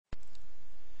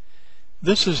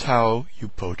This is how you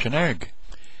poach an egg.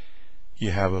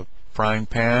 You have a frying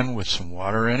pan with some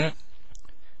water in it,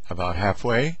 about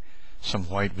halfway, some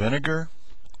white vinegar,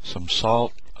 some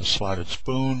salt, a slotted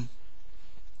spoon,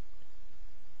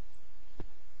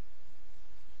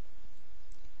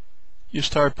 you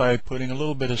start by putting a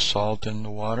little bit of salt in the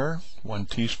water. 1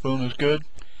 teaspoon is good.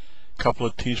 A couple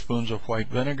of teaspoons of white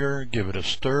vinegar. Give it a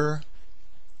stir.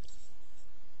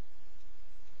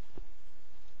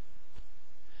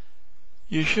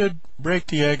 You should break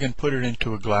the egg and put it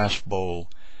into a glass bowl,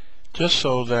 just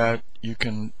so that you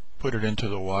can put it into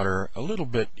the water a little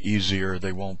bit easier.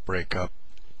 They won't break up.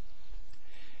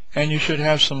 And you should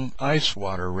have some ice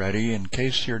water ready in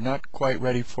case you're not quite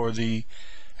ready for the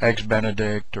Eggs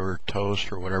Benedict or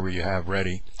toast or whatever you have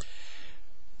ready.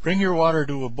 Bring your water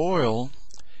to a boil,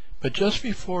 but just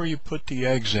before you put the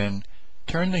eggs in,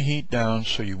 turn the heat down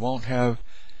so you won't have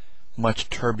much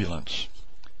turbulence.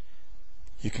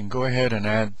 You can go ahead and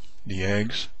add the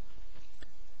eggs,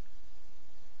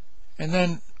 and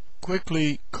then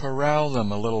quickly corral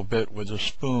them a little bit with a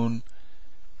spoon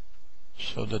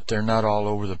so that they're not all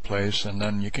over the place, and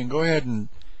then you can go ahead and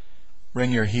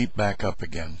bring your heat back up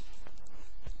again.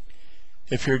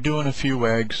 If you're doing a few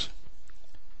eggs,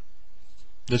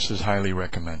 this is highly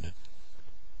recommended.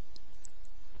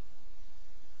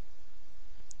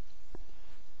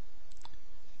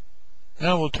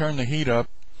 Now we'll turn the heat up,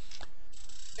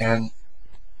 and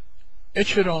it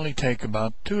should only take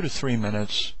about 2 to 3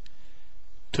 minutes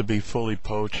to be fully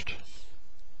poached.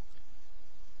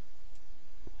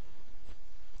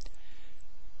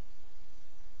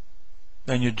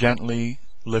 Then you gently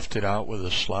lift it out with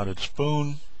a slotted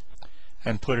spoon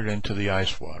and put it into the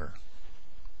ice water.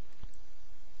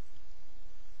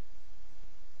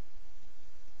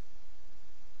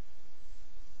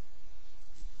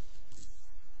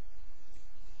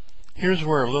 Here's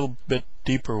where a little bit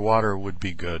deeper water would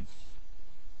be good.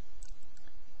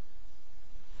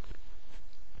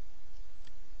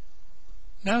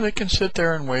 Now they can sit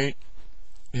there and wait.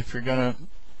 If you're going to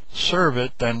serve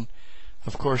it, then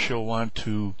of course you'll want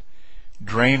to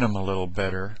drain them a little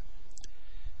better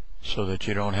so that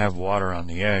you don't have water on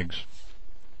the eggs.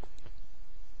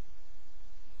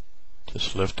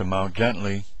 Just lift them out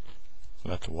gently,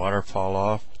 let the water fall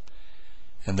off,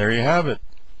 and there you have it.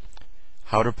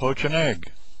 How to poach an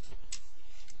egg.